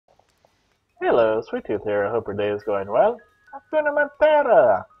Hello, Sweet Tooth here. I hope your day is going well. Hakuna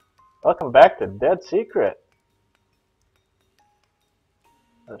Matata! Welcome back to Dead Secret.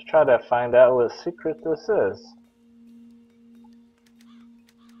 Let's try to find out what secret this is.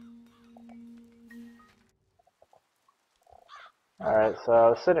 Alright, so I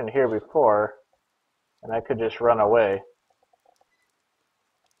was sitting here before, and I could just run away.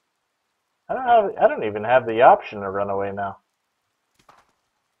 I don't even have the option to run away now.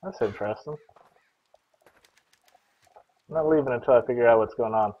 That's interesting. I'm not leaving until I figure out what's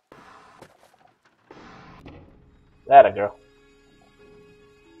going on. That'll go.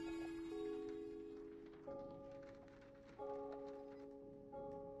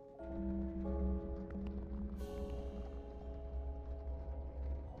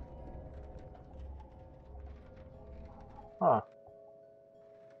 Huh.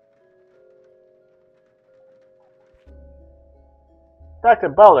 Dr.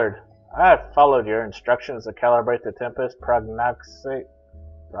 Bullard, I have followed your instructions to calibrate the Tempest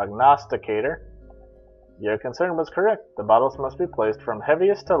prognosticator. Your concern was correct. The bottles must be placed from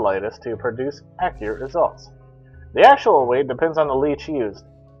heaviest to lightest to produce accurate results. The actual weight depends on the leech used,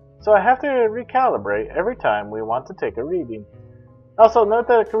 so I have to recalibrate every time we want to take a reading. Also, note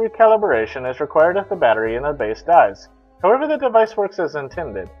that recalibration is required if the battery in the base dies. However, the device works as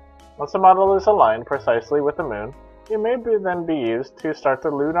intended. Once the model is aligned precisely with the moon, it may then be used to start the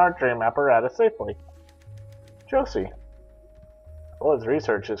lunar dream apparatus safely. Josie. Bullard's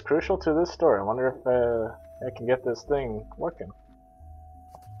research is crucial to this story. I wonder if I can get this thing working.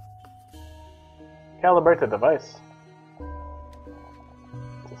 Calibrate the device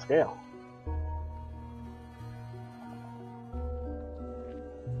to scale.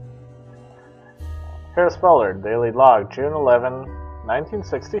 Harris Bullard, Daily Log, June 11,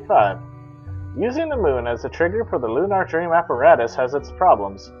 1965. Using the moon as a trigger for the lunar dream apparatus has its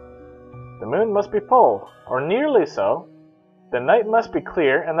problems. The moon must be full, or nearly so. The night must be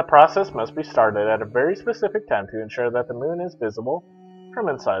clear, and the process must be started at a very specific time to ensure that the moon is visible from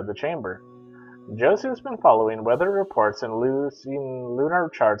inside the chamber. Josie has been following weather reports and using lunar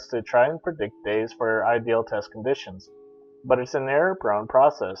charts to try and predict days for ideal test conditions, but it's an error-prone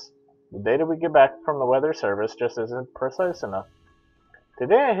process. The data we get back from the weather service just isn't precise enough.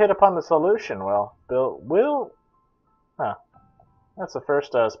 Today I hit upon the solution. That's the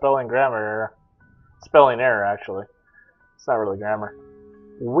first spelling error, actually. It's not really grammar.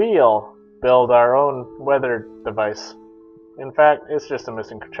 We'll build our own weather device. In fact, it's just a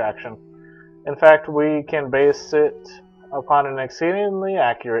missing contraction. In fact, we can base it upon an exceedingly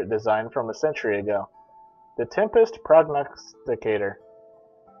accurate design from a century ago. The Tempest Prognosticator.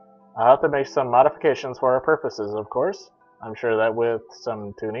 I'll have to make some modifications for our purposes, of course. I'm sure that with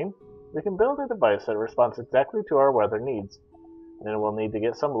some tuning, we can build a device that responds exactly to our weather needs. Then we'll need to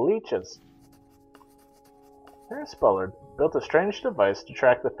get some leeches. Harris Bullard built a strange device to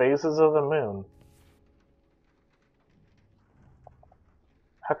track the phases of the moon.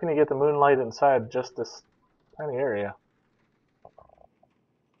 How can you get the moonlight inside just this tiny area?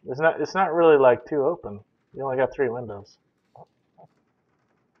 It's not really like too open. You only got 3 windows.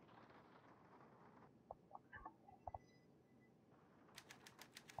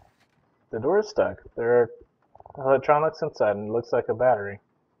 The door is stuck. There are electronics inside and it looks like a battery.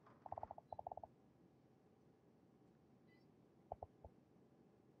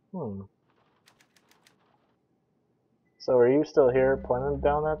 So are you still here pointing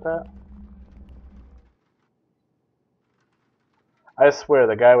down at that? I swear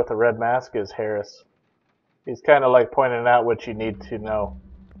the guy with the red mask is Harris. He's kind of like pointing out what you need to know.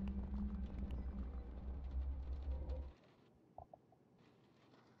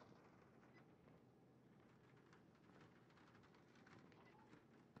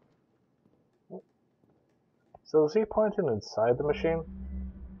 So is he pointing inside the machine?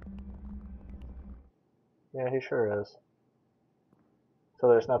 Yeah, he sure is. So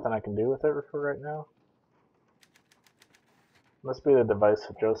there's nothing I can do with it for right now? Must be the device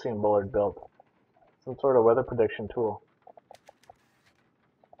that Josie and Bullard built. Some sort of weather prediction tool.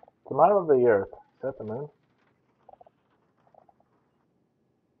 The model of the Earth. Is that the moon?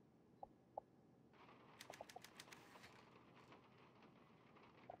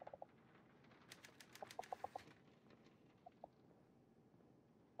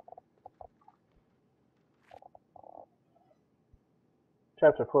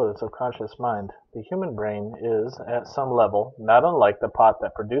 Chapter 4, the Subconscious Mind. The human brain is, at some level, not unlike the pot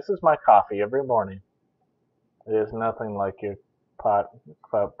that produces my coffee every morning. It is nothing like your pot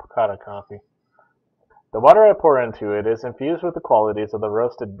of coffee. The water I pour into it is infused with the qualities of the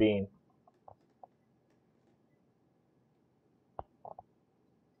roasted bean.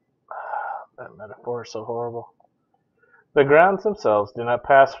 metaphor is so horrible. The grounds themselves do not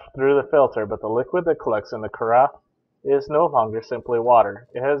pass through the filter, but the liquid that collects in the carafe is no longer simply water.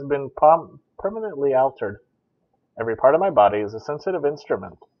 It has been permanently altered. Every part of my body is a sensitive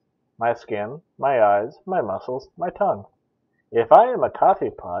instrument. My skin, my eyes, my muscles, my tongue. If I am a coffee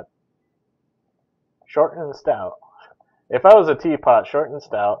pot, short and stout. If I was a teapot, short and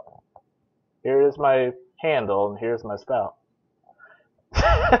stout, here is my handle and here's my spout.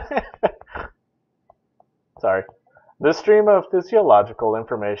 Sorry. The stream of physiological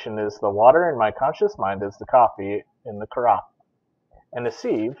information is the water, and my conscious mind is the coffee in the carafe. And the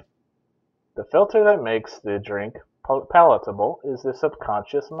sieve, the filter that makes the drink palatable, is the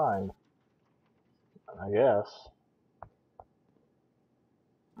subconscious mind. I guess.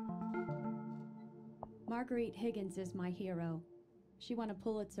 Marguerite Higgins is my hero. She won a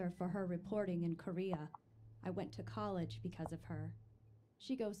Pulitzer for her reporting in Korea. I went to college because of her.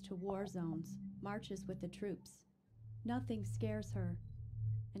 She goes to war zones, marches with the troops. Nothing scares her,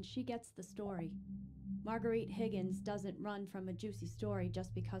 and she gets the story. Marguerite Higgins doesn't run from a juicy story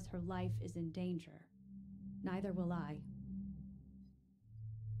just because her life is in danger. Neither will I.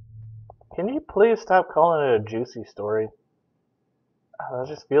 Can you please stop calling it a juicy story? That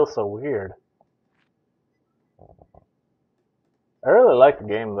just feels so weird. I really like the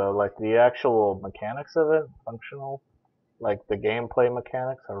game though, like the actual mechanics of it, functional, like the gameplay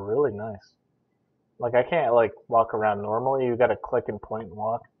mechanics are really nice. Like I can't like walk around normally, you gotta click and point and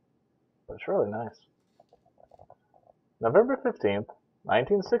walk, but it's really nice. November 15th,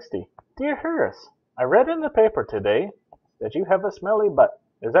 1960. Dear Harris, I read in the paper today that you have a smelly butt.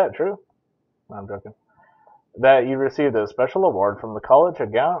 Is that true? No, I'm joking. That you received a special award from the College of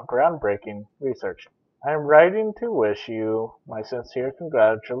Groundbreaking Research. I am writing to wish you my sincere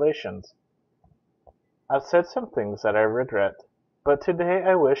congratulations. I've said some things that I regret, but today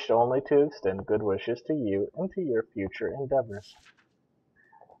I wished only to extend good wishes to you and to your future endeavors.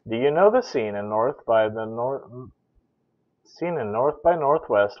 Do you know the scene in North by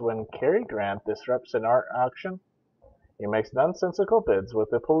Northwest when Cary Grant disrupts an art auction? He makes nonsensical bids with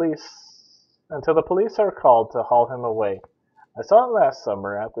the police until the police are called to haul him away. I saw it last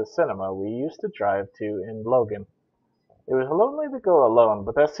summer at the cinema we used to drive to in Logan. It was lonely to go alone,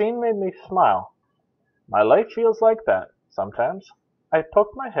 but that scene made me smile. My life feels like that, sometimes. I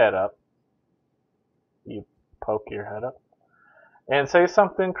poke my head up. You poke your head up? And say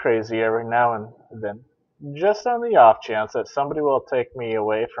something crazy every now and then, just on the off chance that somebody will take me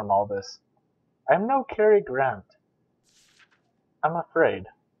away from all this. I'm no Cary Grant. I'm afraid.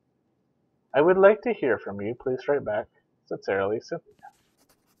 I would like to hear from you. Please write back. Sincerely, Cynthia.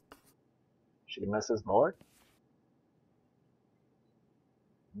 She Mrs. Bullard?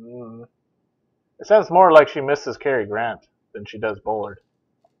 It sounds more like she misses Cary Grant than she does Bullard.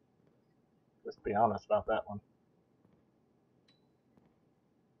 Just be honest about that one.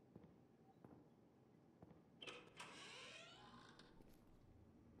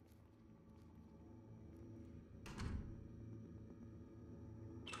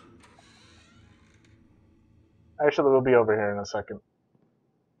 Actually, we'll be over here in a second.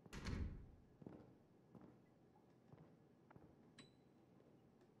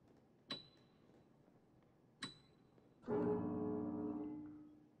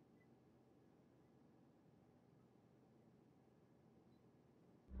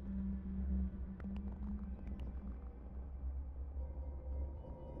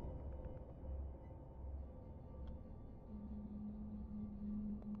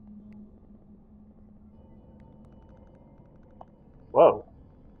 Whoa.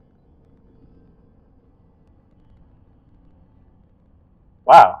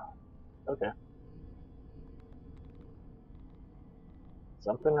 Wow. Okay.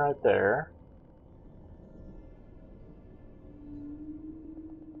 Something right there.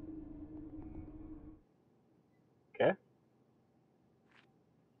 Okay.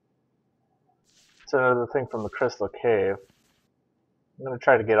 It's another thing from the Crystal Cave. I'm going to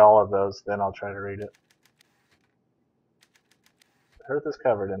try to get all of those, then I'll try to read it. The earth is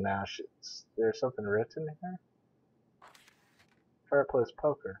covered in ashes. There's something written here? Fireplace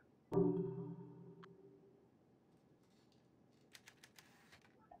poker.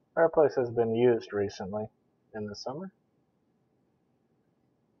 Fireplace has been used recently in the summer.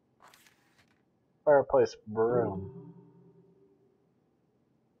 Fireplace broom.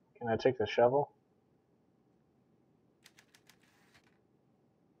 Can I take the shovel?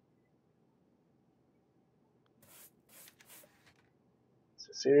 It's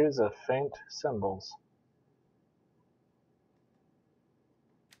a series of faint symbols.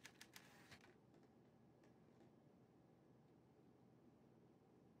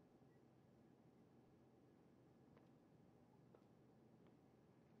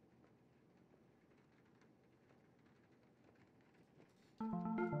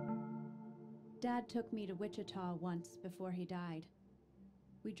 Dad took me to Wichita once before he died.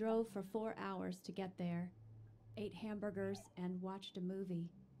 We drove for 4 hours to get there, ate hamburgers, and watched a movie.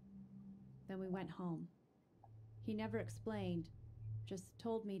 Then we went home. He never explained, just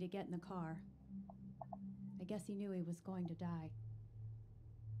told me to get in the car. I guess he knew he was going to die.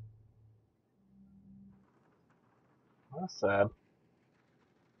 That's sad.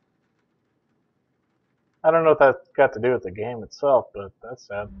 I don't know what that's got to do with the game itself, but that's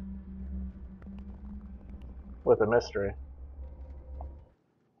sad. With a mystery.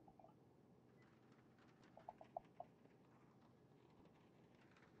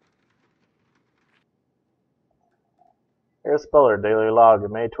 Here's Speller, Daily Log,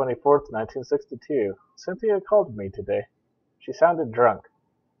 May 24th, 1962. Cynthia called me today. She sounded drunk.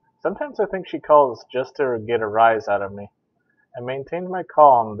 Sometimes I think she calls just to get a rise out of me. I maintained my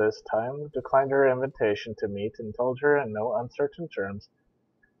calm this time, declined her invitation to meet, and told her in no uncertain terms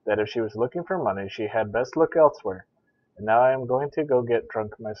that if she was looking for money, she had best look elsewhere, and now I am going to go get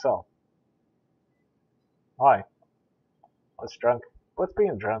drunk myself. Why? What's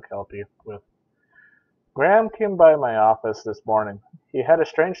being drunk help you with? Graham came by my office this morning. He had a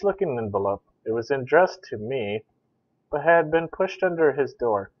strange-looking envelope. It was addressed to me, but had been pushed under his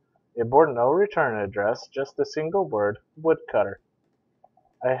door. It bore no return address, just the single word, woodcutter.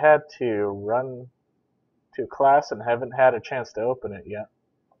 I had to run to class and haven't had a chance to open it yet.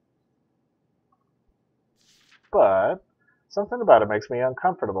 But something about it makes me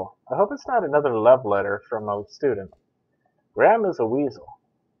uncomfortable. I hope it's not another love letter from a student. Graham is a weasel.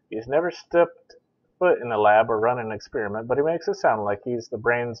 He's never stepped foot in a lab or run an experiment, but he makes it sound like he's the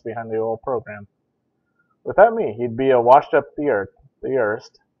brains behind the whole program. Without me, he'd be a washed-up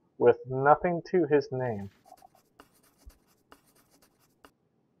theorist with nothing to his name.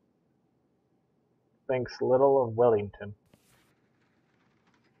 Thinks little of Wellington.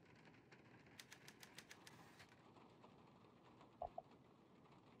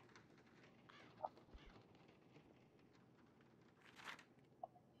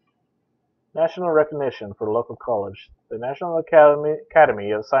 National recognition for local college. The National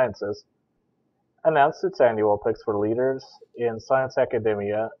Academy of Sciences announced its annual picks for leaders in science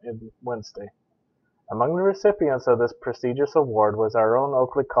academia on Wednesday. Among the recipients of this prestigious award was our own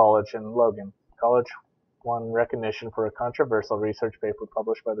Oakley College in Logan. College won recognition for a controversial research paper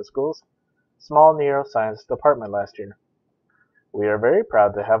published by the school's small neuroscience department last year. We are very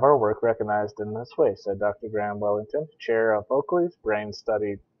proud to have our work recognized in this way, said Dr. Graham Wellington, chair of Oakley's Brain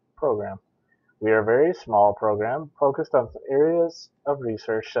Study program. We are a very small program focused on areas of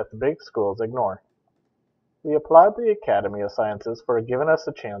research that the big schools ignore. We applaud the Academy of Sciences for giving us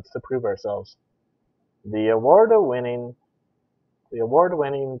a chance to prove ourselves. The award-winning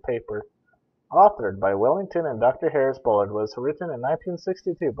paper, authored by Wellington and Dr. Harris Bullard, was written in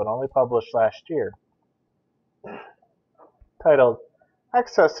 1962 but only published last year. Titled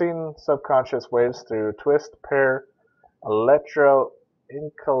Accessing Subconscious Waves Through Twist Pair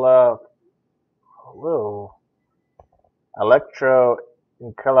Electroencephalography.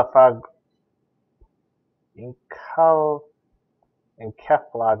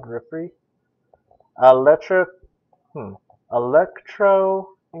 Electroencephalography.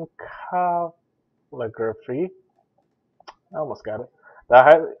 I almost got it. The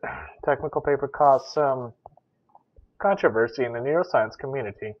highly technical paper caused some controversy in the neuroscience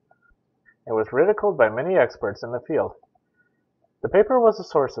community and was ridiculed by many experts in the field. The paper was a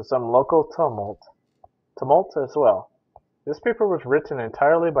source of some local tumult as well. This paper was written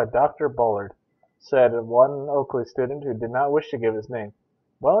entirely by Dr. Bullard, said one Oakley student who did not wish to give his name.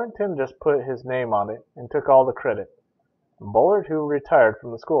 Wellington just put his name on it and took all the credit. Bullard, who retired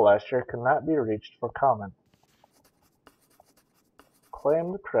from the school last year, could not be reached for comment.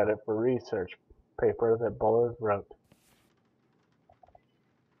 Claimed credit for research paper that Bullard wrote.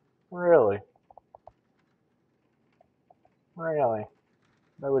 Really? Really?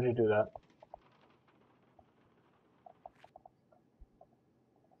 Why would you do that?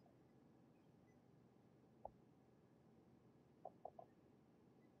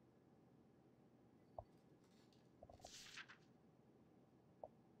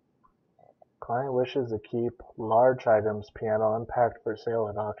 Client wishes to keep large items piano unpacked for sale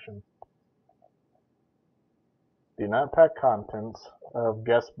at auction. Do not pack contents of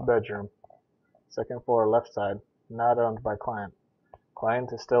guest bedroom. Second floor left side. Not owned by client.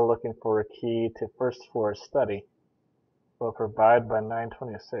 Client is still looking for a key to first floor study. Will provide by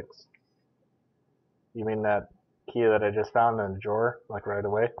 9/26. You mean that key that I just found in the drawer, like right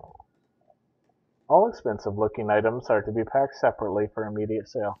away? All expensive looking items are to be packed separately for immediate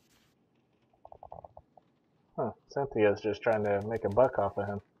sale. Cynthia's just trying to make a buck off of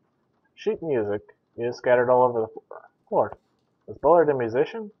him. Sheet music is scattered all over the floor. Was Bullard a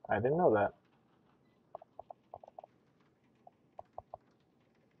musician? I didn't know that.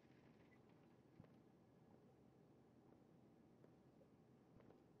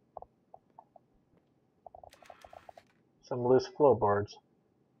 Some loose floorboards.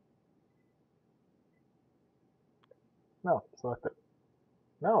 No, select it.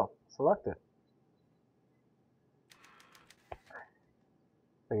 No, select it.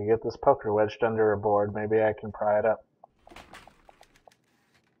 If I can get this poker wedged under a board, maybe I can pry it up.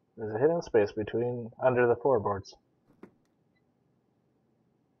 There's a hidden space under the floorboards.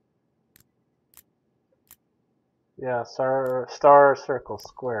 Yeah, star, circle,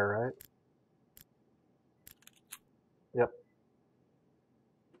 square, right? Yep.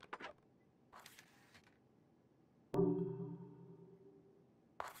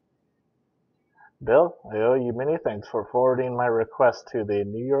 Bill, I owe you many thanks for forwarding my request to the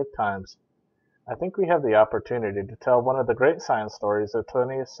New York Times. I think we have the opportunity to tell one of the great science stories of the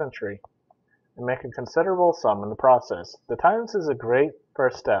 20th century and make a considerable sum in the process. The Times is a great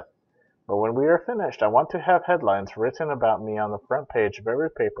first step, but when we are finished, I want to have headlines written about me on the front page of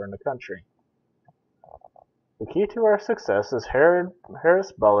every paper in the country. The key to our success is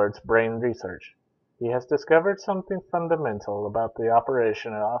Harris Bullard's brain research. He has discovered something fundamental about the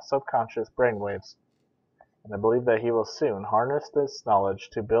operation of subconscious brainwaves, and I believe that he will soon harness this knowledge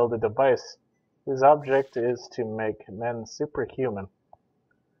to build a device whose object is to make men superhuman.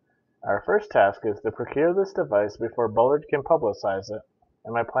 Our first task is to procure this device before Bullard can publicize it,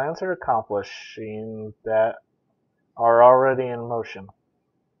 and my plans for accomplishing that are already in motion.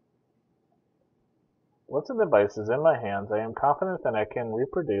 Once the device is in my hands, I am confident that I can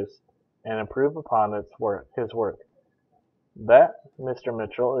reproduce and improve upon his work. That, Mr.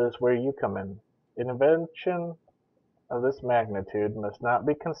 Mitchell, is where you come in. An invention of this magnitude must not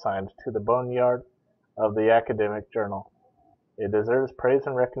be consigned to the boneyard of the academic journal. It deserves praise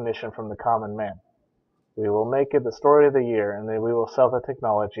and recognition from the common man. We will make it the story of the year, and then we will sell the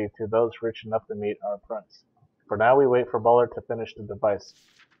technology to those rich enough to meet our price. For now, we wait for Bullard to finish the device.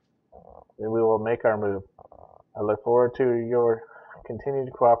 Then we will make our move. I look forward to your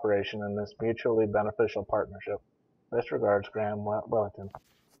continued cooperation in this mutually beneficial partnership. Best regards, Graham Wellington.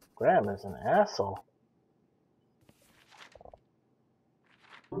 Graham is an asshole.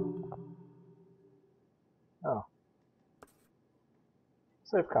 Oh.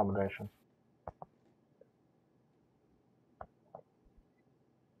 Safe combination.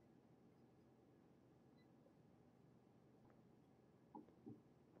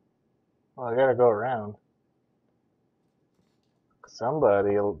 Well, I gotta go around.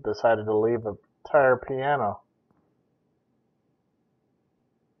 Somebody decided to leave a entire piano.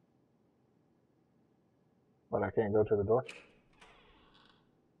 But I can't go to the door.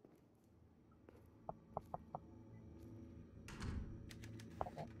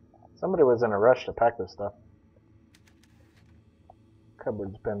 Somebody was in a rush to pack this stuff.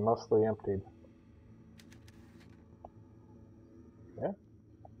 Cupboard's been mostly emptied. Okay.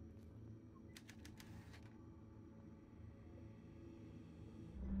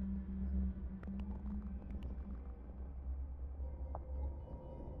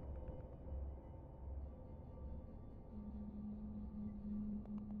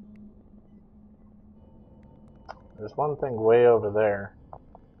 There's one thing way over there.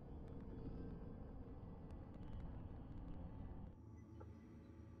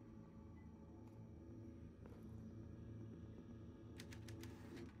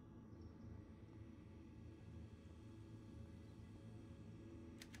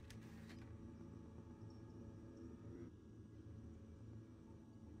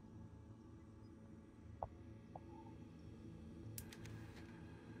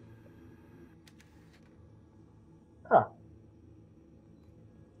 Huh.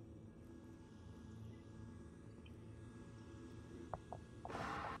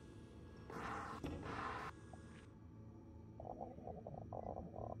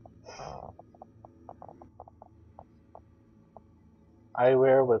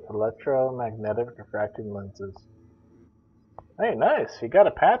 Eyewear with electromagnetic refracting lenses. Hey, nice! He got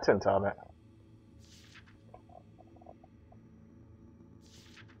a patent on it.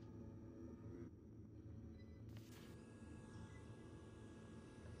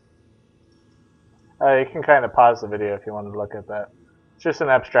 You can kind of pause the video if you want to look at that. It's just an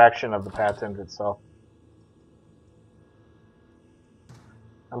abstraction of the patent itself.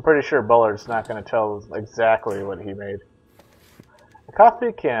 I'm pretty sure Bullard's not going to tell exactly what he made. A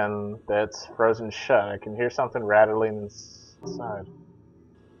coffee can that's frozen shut. I can hear something rattling inside.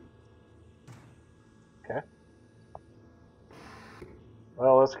 Okay.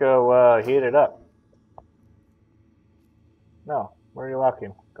 Well, let's go heat it up. No, where are you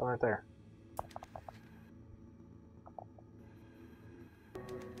walking? Go right there.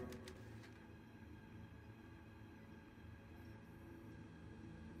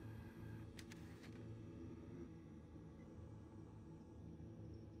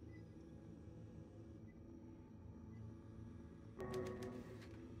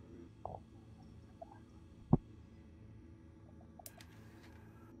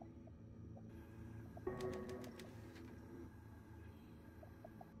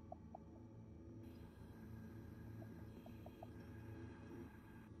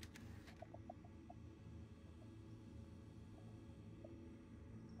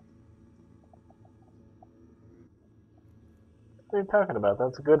 What are you talking about?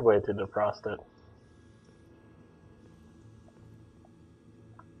 That's a good way to defrost it.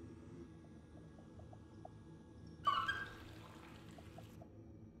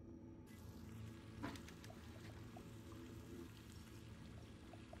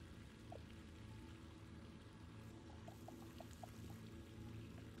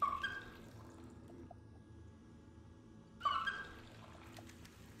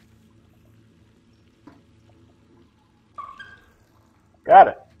 Got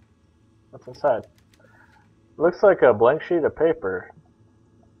it. What's inside? Looks like a blank sheet of paper.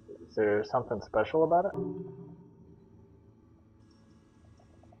 Is there something special about it?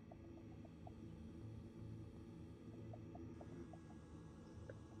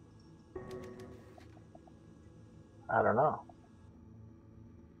 I don't know.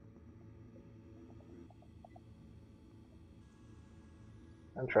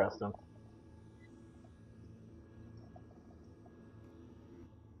 Interesting.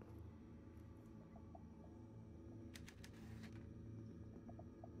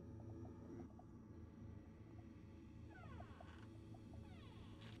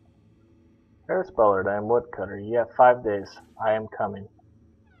 Harris Bullard, I am woodcutter. You have 5 days. I am coming.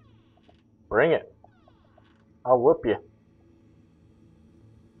 Bring it. I'll whoop you.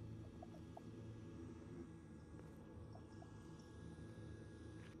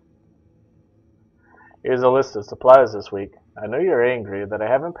 Here's a list of supplies this week. I know you're angry that I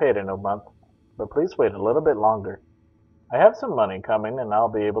haven't paid in a month, but please wait a little bit longer. I have some money coming and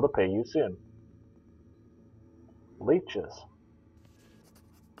I'll be able to pay you soon. Leeches.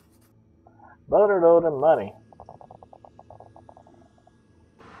 Bullard owed him money.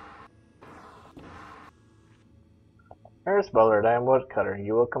 Harris Bullard, I am woodcutter.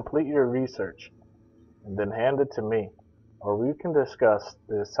 You will complete your research and then hand it to me, or we can discuss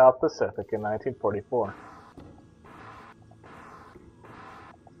the South Pacific in 1944.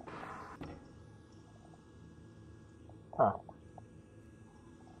 Huh.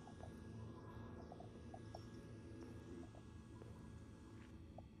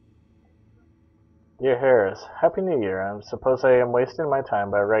 Dear Harris, Happy New Year. I suppose I am wasting my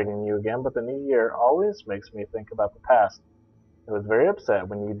time by writing you again, but the new year always makes me think about the past. I was very upset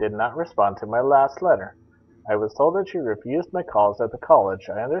when you did not respond to my last letter. I was told that you refused my calls at the college.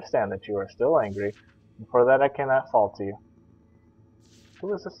 I understand that you are still angry, and for that I cannot fault you.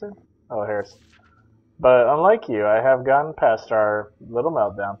 Who is this dude? Oh, Harris. But unlike you, I have gotten past our little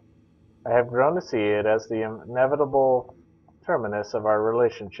meltdown. I have grown to see it as the inevitable terminus of our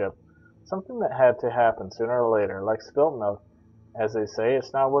relationship. Something that had to happen sooner or later, like spilt milk. As they say,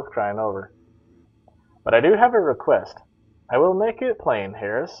 it's not worth crying over. But I do have a request. I will make it plain,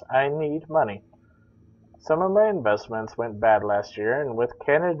 Harris. I need money. Some of my investments went bad last year, and with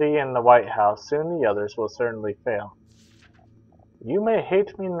Kennedy in the White House, soon the others will certainly fail. You may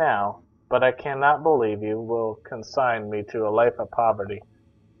hate me now, but I cannot believe you will consign me to a life of poverty.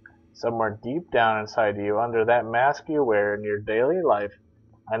 Somewhere deep down inside you, under that mask you wear in your daily life,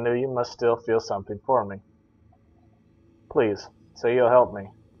 I know you must still feel something for me. Please, say you'll help me.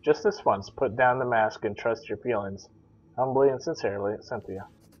 Just this once, put down the mask and trust your feelings. Humbly and sincerely, Cynthia.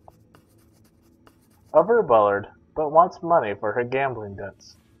 Of her Bullard, but wants money for her gambling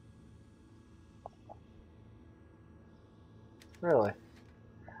debts. Really?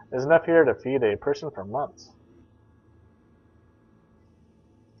 There's enough here to feed a person for months.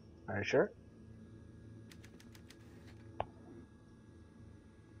 Are you sure?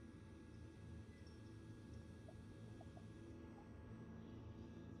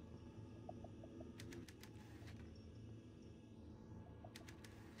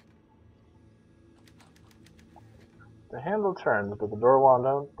 The handle turns, but the door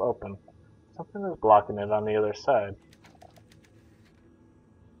won't open. Something is blocking it on the other side.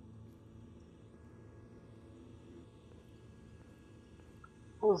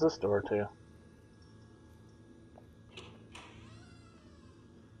 What was this door to?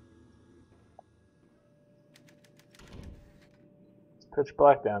 Pitch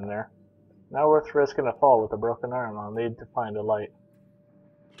black down there. Not worth risking a fall with a broken arm. I'll need to find a light.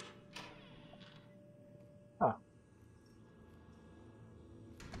 Huh.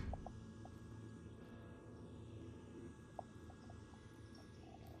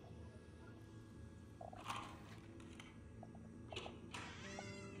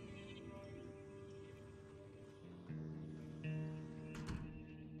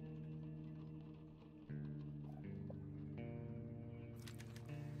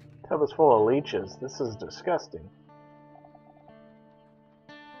 Tub is full of leeches. This is disgusting.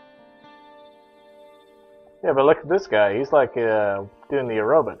 Yeah, but look at this guy. He's like doing the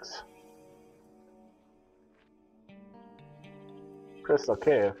aerobics. Crystal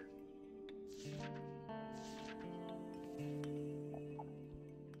Cave.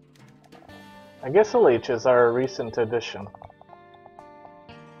 I guess the leeches are a recent addition.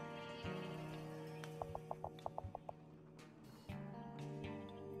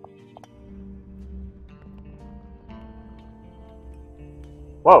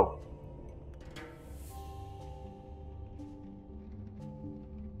 Whoa!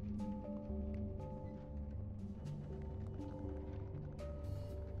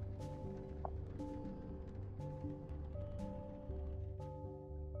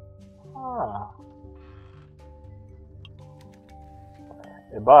 Ah.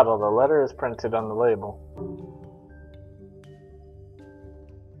 A bottle. The letter is printed on the label.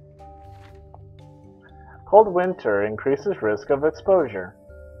 Cold winter increases risk of exposure.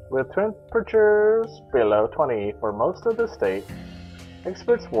 With temperatures below 20 for most of the state,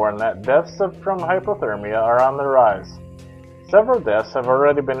 experts warn that deaths from hypothermia are on the rise. Several deaths have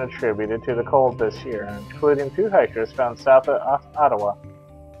already been attributed to the cold this year, including 2 hikers found south of Ottawa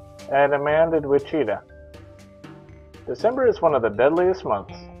and a man in Wichita. December is one of the deadliest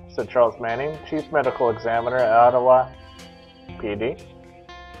months, said Charles Manning, Chief Medical Examiner at Ottawa PD.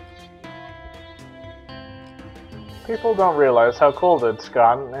 People don't realize how cold it's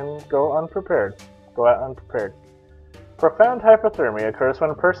gotten and go out unprepared. Profound hypothermia occurs when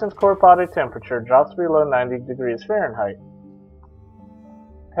a person's core body temperature drops below 90 degrees Fahrenheit.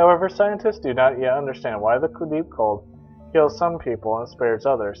 However, scientists do not yet understand why the deep cold kills some people and spares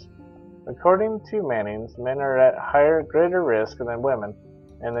others. According to Manning's, men are at greater risk than women,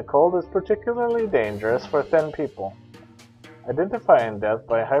 and the cold is particularly dangerous for thin people. Identifying death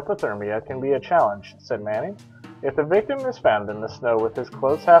by hypothermia can be a challenge, said Manning. If the victim is found in the snow with his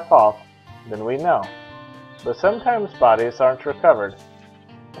clothes half off, then we know. But sometimes bodies aren't recovered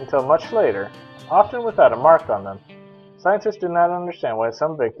until much later, often without a mark on them. Scientists do not understand why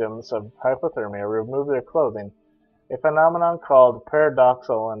some victims of hypothermia remove their clothing, a phenomenon called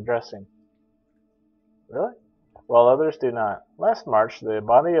paradoxal undressing. Really? While others do not. Last March, the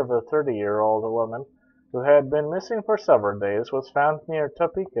body of a 30-year-old woman who had been missing for several days was found near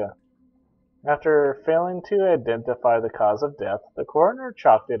Topeka. After failing to identify the cause of death, the coroner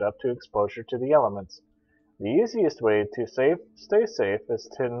chalked it up to exposure to the elements. The easiest way to stay safe is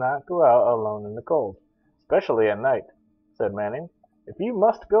to not go out alone in the cold, especially at night, said Manning. If you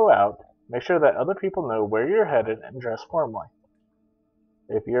must go out, make sure that other people know where you're headed and dress formally.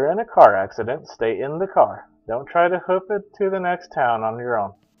 If you're in a car accident, stay in the car. Don't try to hoof it to the next town on your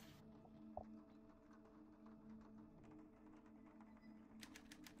own.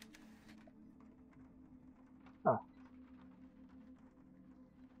 Huh.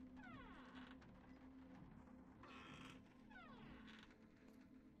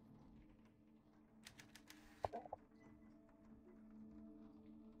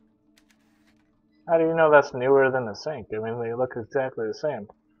 How do you know that's newer than the sink? I mean, they look exactly the same.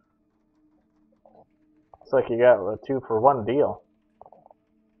 It's like you got a 2-for-1 deal.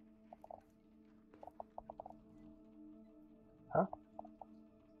 Huh?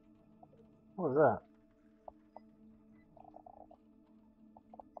 What was that?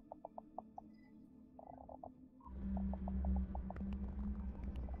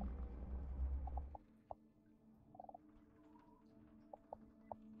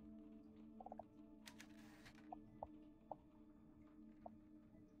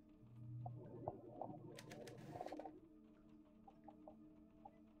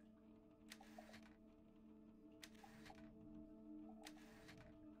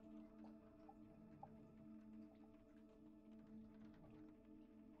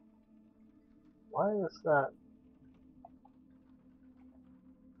 Why is that?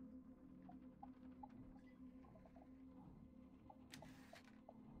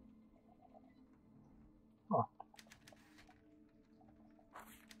 Huh.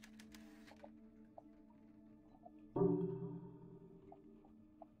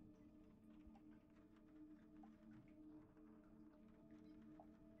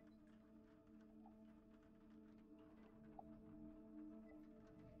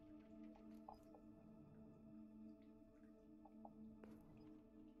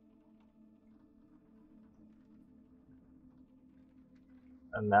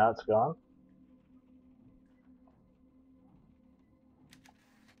 And now it's gone?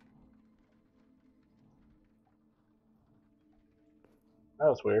 That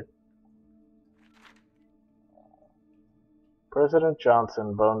was weird. President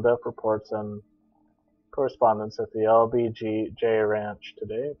Johnson boned up reports and correspondence at the LBJ Ranch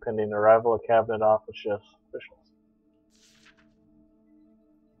today, pending arrival of cabinet officials.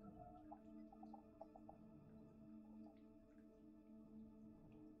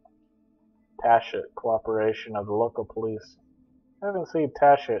 Tacit cooperation of the local police. I haven't seen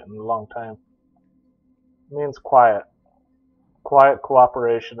tacit in a long time. It means quiet. Quiet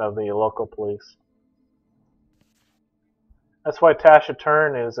cooperation of the local police. That's why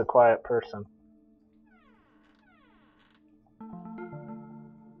taciturn is a quiet person.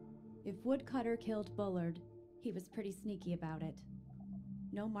 If Woodcutter killed Bullard, he was pretty sneaky about it.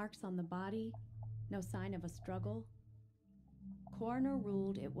 No marks on the body, no sign of a struggle. Coroner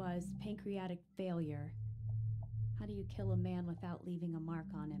ruled it was pancreatic failure. How do you kill a man without leaving a mark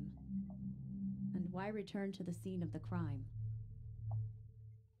on him? And why return to the scene of the crime?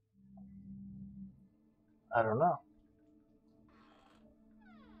 I don't know.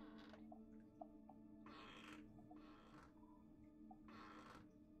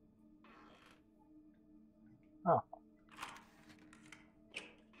 Oh.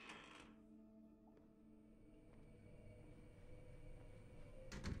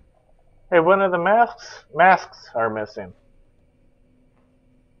 Hey, one of the masks are missing.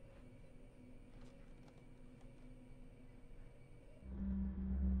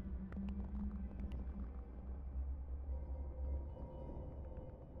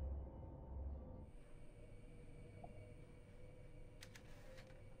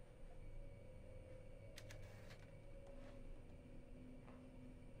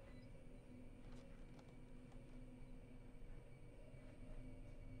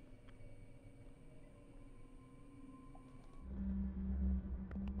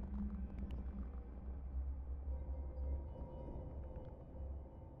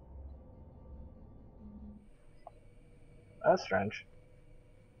 That's strange.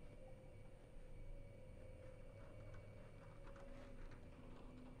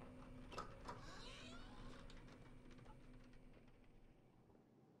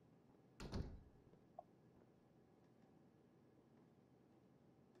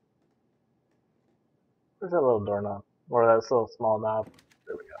 Where's that little doorknob? Or that little small knob?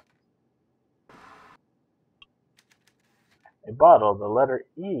 There we go. A bottle, the letter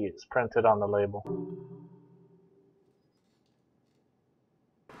E is printed on the label.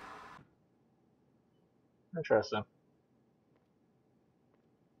 Interesting.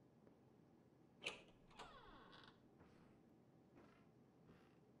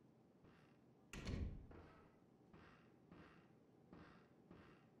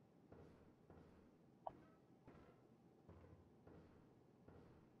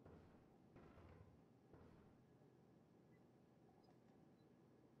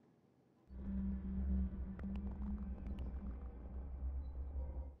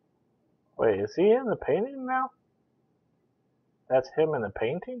 Wait, is he in the painting now? That's him in the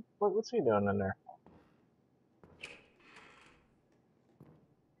painting? What's he doing in there?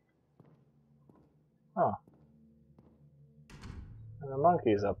 Oh. And the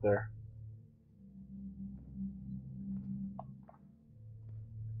monkey's up there.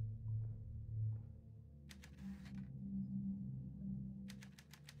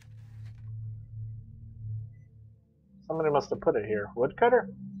 Somebody must have put it here. Woodcutter?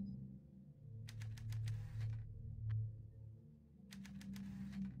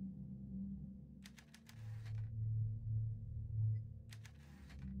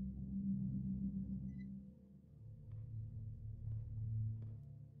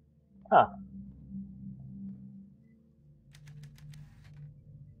 Huh.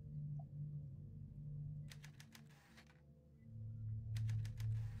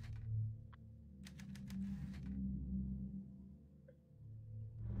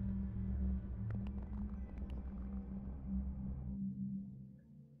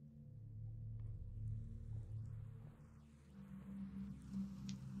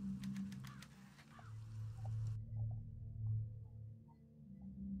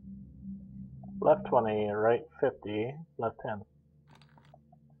 Left 20, right 50, left 10.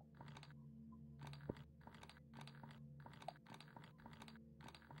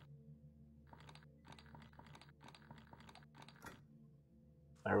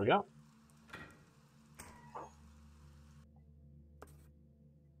 There we go.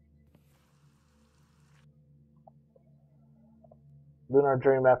 Lunar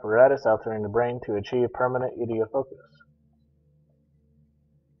dream apparatus altering the brain to achieve permanent idiofocus.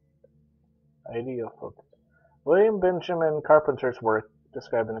 Ideal focus. William Benjamin Carpenter's work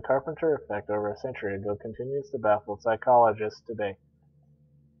describing the Carpenter effect over a century ago continues to baffle psychologists today.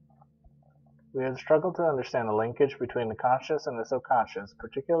 We have struggled to understand the linkage between the conscious and the subconscious,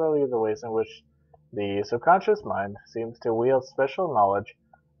 particularly the ways in which the subconscious mind seems to wield special knowledge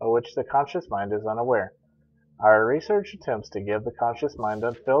of which the conscious mind is unaware. Our research attempts to give the conscious mind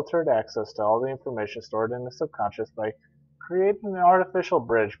unfiltered access to all the information stored in the subconscious by creating an artificial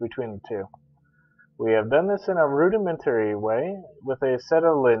bridge between the two. We have done this in a rudimentary way with a set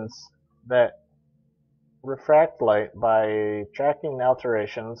of lenses that refract light by tracking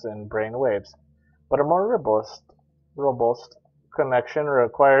alterations in brain waves, but a more robust connection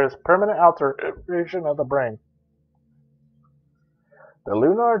requires permanent alteration of the brain. The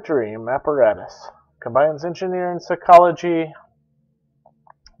lunar dream apparatus combines engineering, psychology,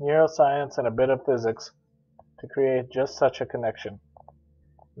 neuroscience, and a bit of physics to create just such a connection.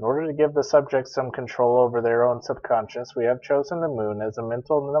 In order to give the subject some control over their own subconscious, we have chosen the moon as a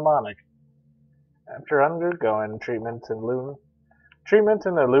mental mnemonic. After undergoing treatment in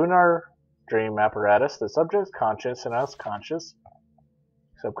the lunar dream apparatus, the subject's conscious and subconscious,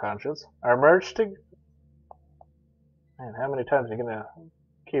 are merged to... Man, how many times are you going to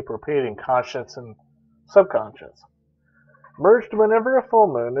keep repeating conscious and subconscious? Merged whenever a full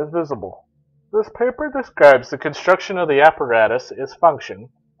moon is visible. This paper describes the construction of the apparatus, its function,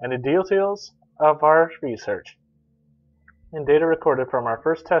 and the details of our research. In data recorded from our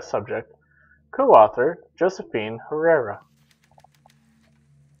first test subject, co-author Josephine Herrera.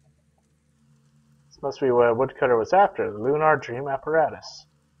 This must be what Woodcutter was after, the lunar dream apparatus.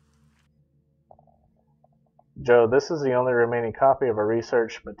 Joe, this is the only remaining copy of our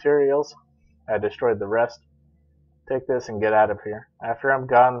research materials. I destroyed the rest. Take this and get out of here. After I'm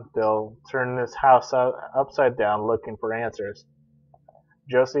gone, they'll turn this house upside down looking for answers.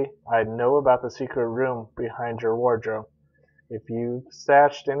 Josie, I know about the secret room behind your wardrobe. If you've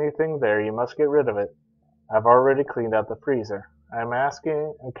stashed anything there, you must get rid of it. I've already cleaned out the freezer. I'm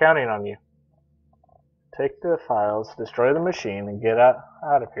counting on you. Take the files, destroy the machine, and get out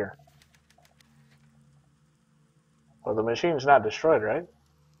of here. Well, the machine's not destroyed, right?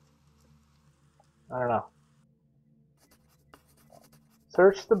 I don't know.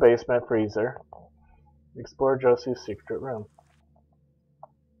 Search the basement freezer. Explore Josie's secret room.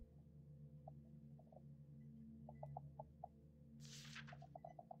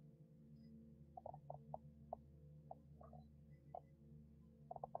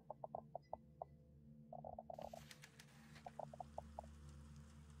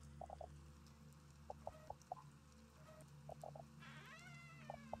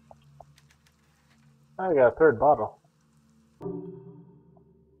 I got a third bottle.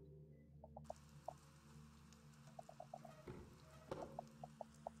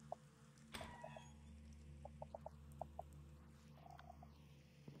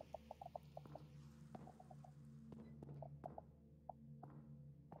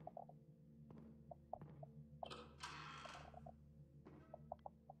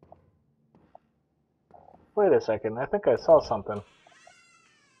 Wait a second, I think I saw something.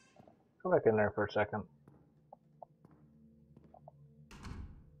 Go back in there for a second.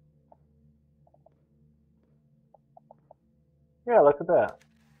 Yeah, look at that.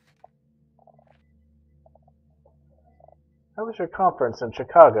 How was your conference in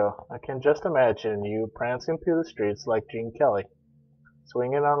Chicago? I can just imagine you prancing through the streets like Gene Kelly,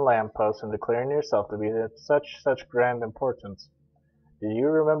 swinging on lampposts and declaring yourself to be of such grand importance. Do you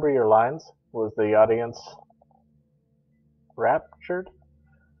remember your lines? Was the audience raptured?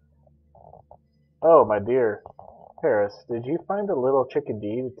 Oh, my dear Harris, did you find a little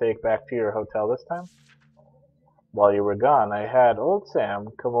chickadee to take back to your hotel this time? While you were gone, I had old Sam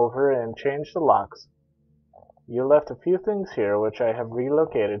come over and change the locks. You left a few things here which I have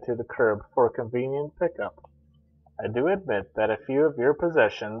relocated to the curb for convenient pickup. I do admit that a few of your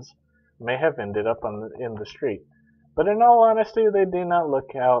possessions may have ended up in the street, but in all honesty, they do not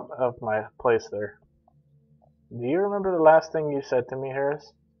look out of my place there. Do you remember the last thing you said to me,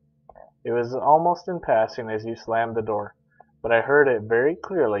 Harris? It was almost in passing as you slammed the door, but I heard it very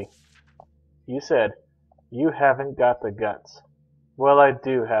clearly. You said, "You haven't got the guts." Well, I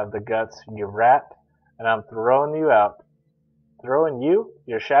do have the guts, you rat, and I'm throwing you out. Throwing you,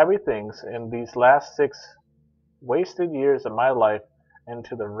 your shabby things, and these last 6 wasted years of my life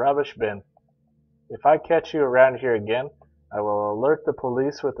into the rubbish bin. If I catch you around here again, I will alert the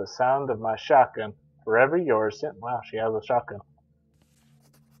police with the sound of my shotgun. Forever yours. Wow, she has a shotgun.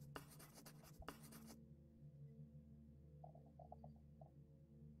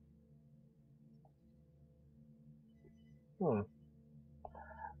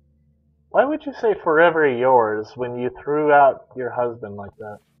 Why would you say forever yours when you threw out your husband like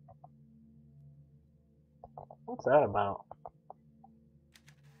that? What's that about?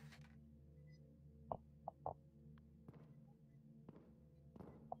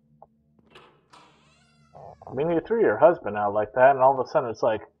 I mean, you threw your husband out like that, and all of a sudden it's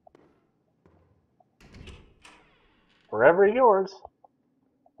like, forever yours.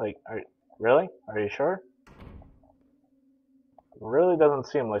 Like, really? Are you sure? It really doesn't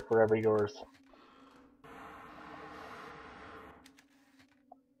seem like forever yours.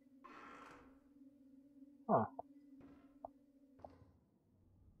 Huh.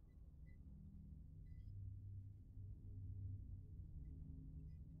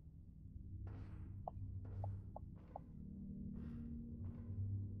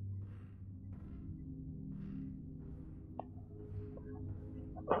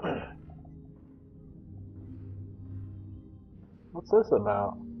 What's this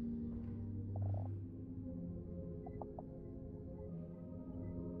about?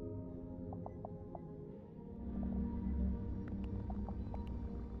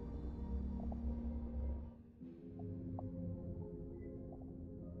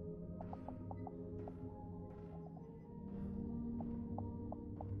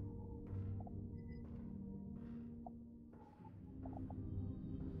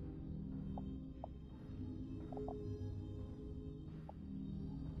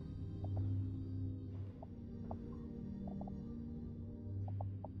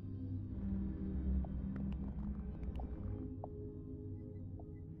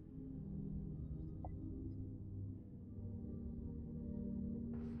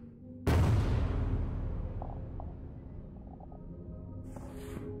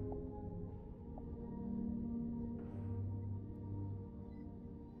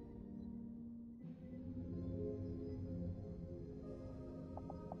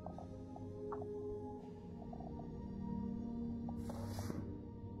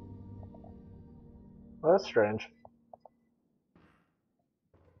 Well, that's strange.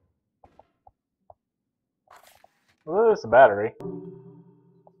 Well, there's the battery.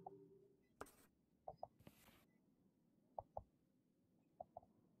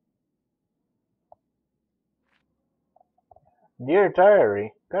 Dear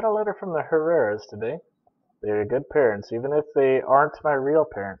Diary, got a letter from the Herreras today. They are good parents, even if they aren't my real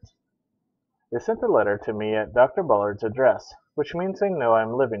parents. They sent the letter to me at Dr. Bullard's address, which means they know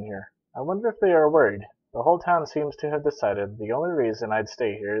I'm living here. I wonder if they are worried. The whole town seems to have decided the only reason I'd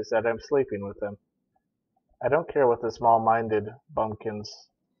stay here is that I'm sleeping with them. I don't care what the small-minded bumpkins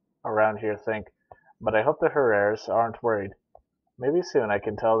around here think, but I hope the Herreras aren't worried. Maybe soon I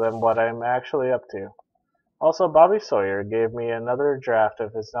can tell them what I'm actually up to. Also, Bobby Sawyer gave me another draft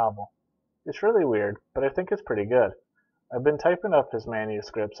of his novel. It's really weird, but I think it's pretty good. I've been typing up his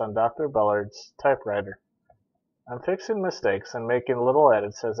manuscripts on Dr. Bullard's typewriter. I'm fixing mistakes and making little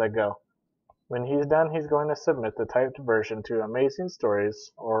edits as I go. When he's done, he's going to submit the typed version to Amazing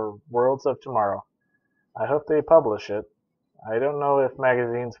Stories or Worlds of Tomorrow. I hope they publish it. I don't know if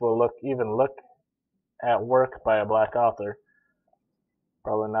magazines will even look at work by a black author.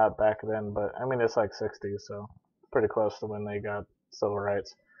 Probably not back then, but I mean it's like 60s, so pretty close to when they got civil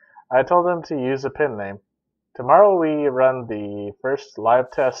rights. I told them to use a pen name. Tomorrow we run the first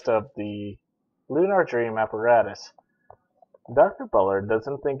live test of the Lunar Dream apparatus. Dr. Bullard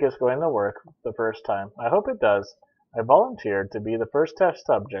doesn't think it's going to work the first time. I hope it does. I volunteered to be the first test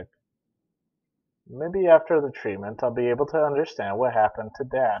subject. Maybe after the treatment I'll be able to understand what happened to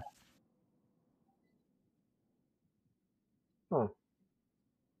Dad. Hmm.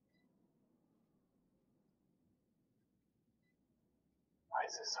 Why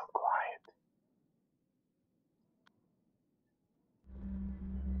is it so quiet?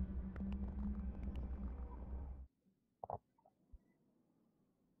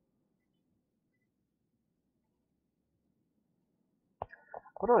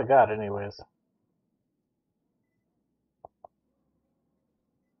 What do I got anyways?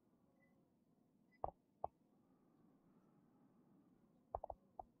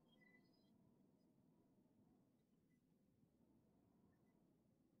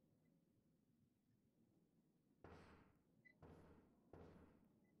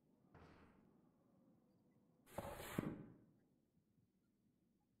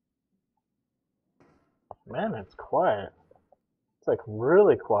 Man, it's quiet. It's like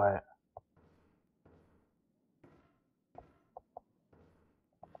really quiet.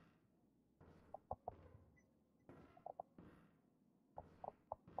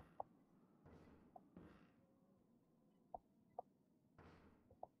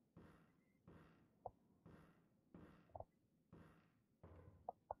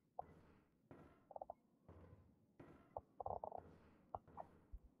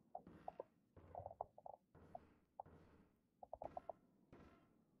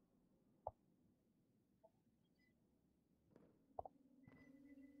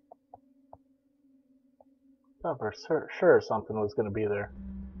 Thought for sure something was going to be there.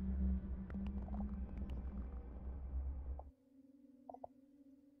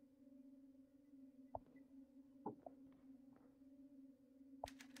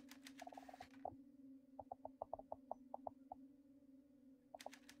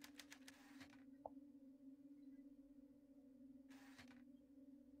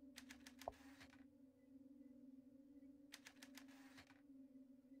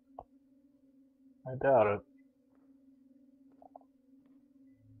 I doubt it.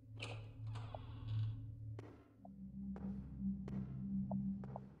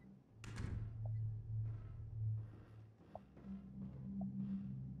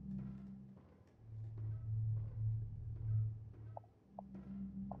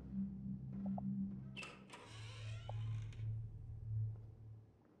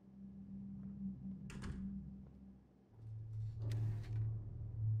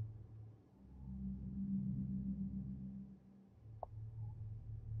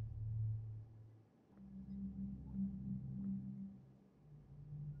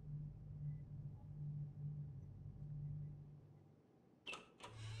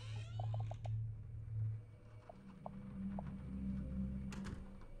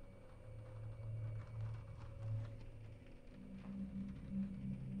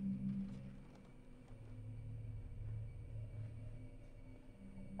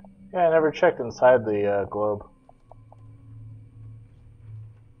 Yeah, I never checked inside the globe.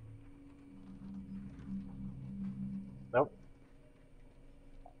 Nope.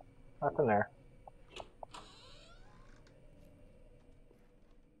 Nothing there.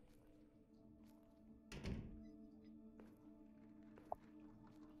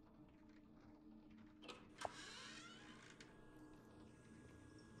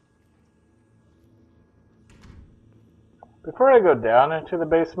 Before I go down into the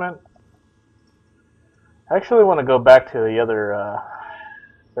basement, I actually want to go back to the other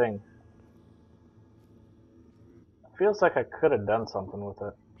thing. It feels like I could have done something with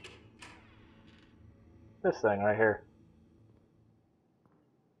it. This thing right here.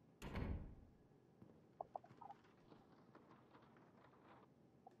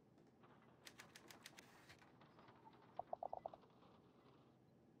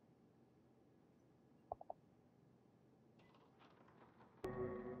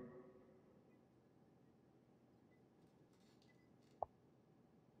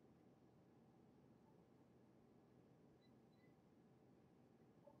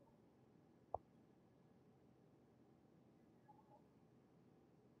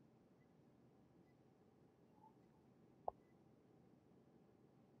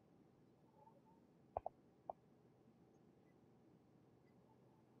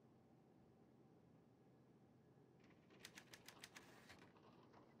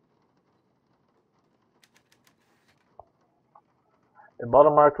 A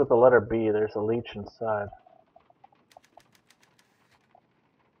bottle marked with the letter B. There's a leech inside.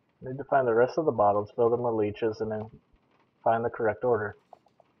 Need to find the rest of the bottles, fill them with leeches, and then find the correct order.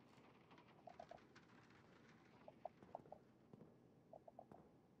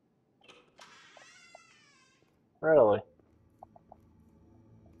 Really?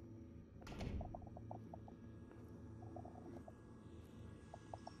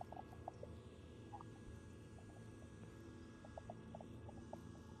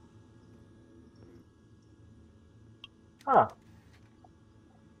 Huh.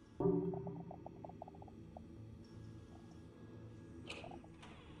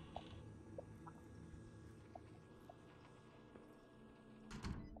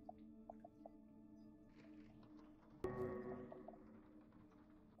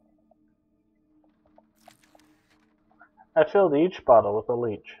 I filled each bottle with a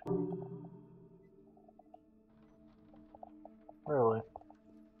leech. Really?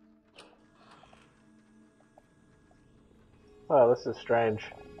 Wow, this is strange.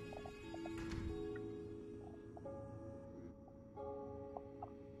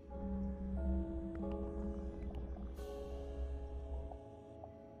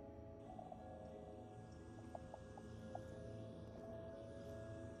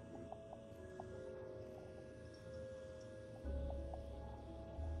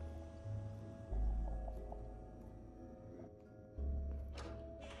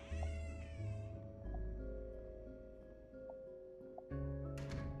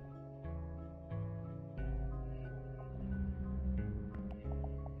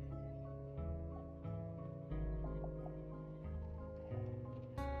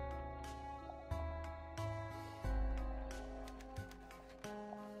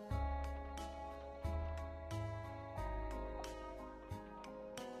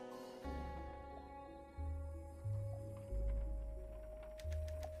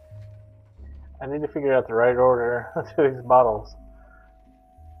 I need to figure out the right order to these bottles.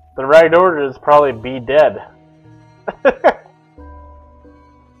 The right order is probably be dead.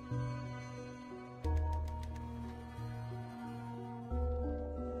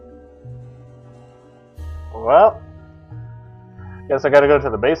 Well, guess I gotta go to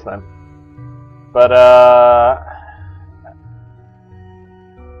the basement. But,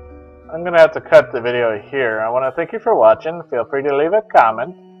 I'm gonna have to cut the video here. I want to thank you for watching. Feel free to leave a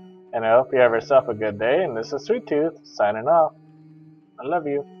comment. And I hope you have yourself a good day. And this is Sweet Tooth, signing off. I love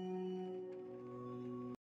you.